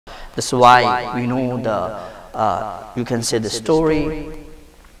That's why we know you can say the story,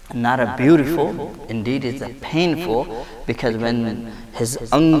 not a beautiful, indeed it's a painful, because when his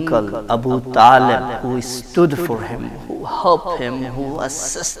uncle Abu Talb, who stood for him, who helped him, who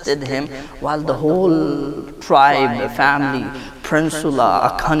assisted him, while the whole tribe, family,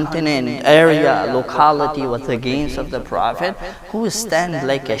 peninsula, a continent, area, locality was against of the Prophet, who stand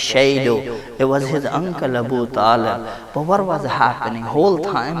like a shadow, it was his uncle Abu Talb. But what was happening? Whole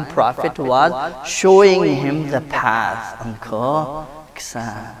time Prophet was showing him the path.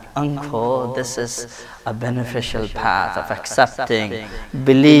 Uncle, this is a beneficial path of accepting,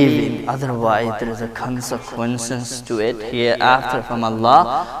 believing, otherwise there is a consequences to it hereafter from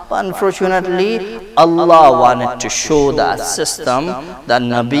Allah. But unfortunately, Allah wanted to show that system that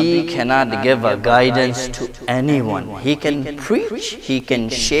Nabi cannot give a guidance to anyone. He can preach, he can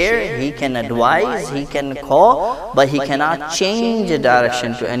share, he can advise, he can call, but he cannot change the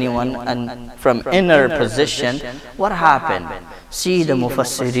direction to anyone. And from inner position, what happened? See the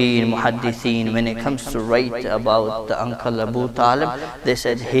Mufassirin, Muhaddithin, when it comes to write about the uncle Abu Talib, they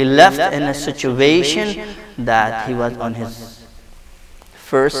said he left in a situation that he was on his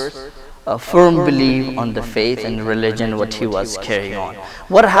first firm belief on the faith and religion, what he was carrying on.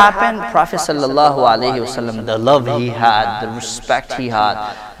 What happened? Prophet Sallallahu Alaihi Wasallam, the love he had, the respect he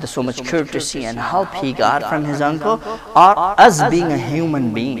had, the so much courtesy and help he got from his uncle, or us being a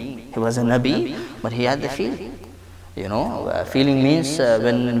human being. He was a Nabi, but he had the feeling. You know, feeling means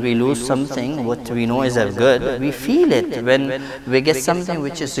when we lose something, what we know is a good, we feel it. When we get something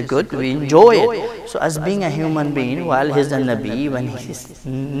which is good, we enjoy it. So as being a human being, while he's a Nabi, when he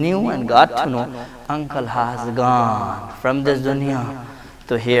knew and got to know, uncle has gone from this dunya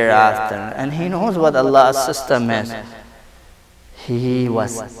to hereafter, and he knows what Allah's system is. He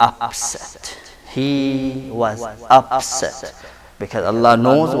was upset. He was upset. Because Allah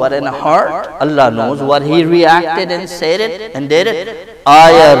knows what in the heart, Allah knows what he reacted and said it and did it.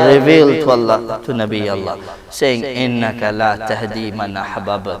 Ayah revealed to Allah, to Nabi Allah, saying, "Innaka la tahdi man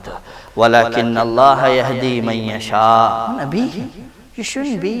ahbabta, walakin Allah yahdi man yasha." Nabi, you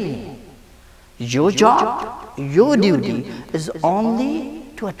shouldn't be. Your job, your duty is only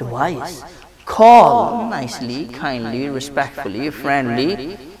to advise, call nicely, kindly, respectfully,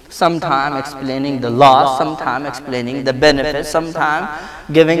 friendly. Sometime explaining the law, sometime explaining the benefits, sometime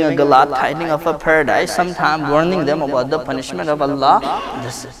giving a glad tidings of a paradise, sometime warning them about the punishment of Allah.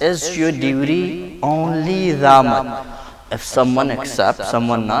 This is your duty, only that. If someone accepts,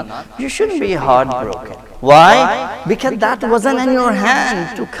 someone not, you shouldn't be heartbroken. Why? Because that wasn't in your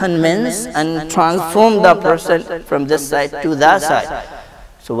hand to convince and transform the person from this side to that side.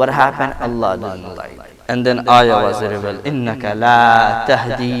 So what happened? Allah didn't like it. And then ayah was revealed, "Innaka la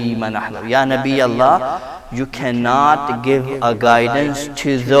tahdi man ahbabta." Ya Nabi Allah, you cannot give a guidance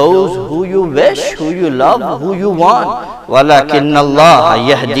to those who you wish, who you love, who you want. "Walakin Allah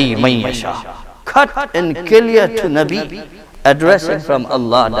yahdi man yasha." Cut and clear to Nabi, addressing from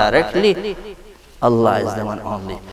Allah directly. Allah is the one only.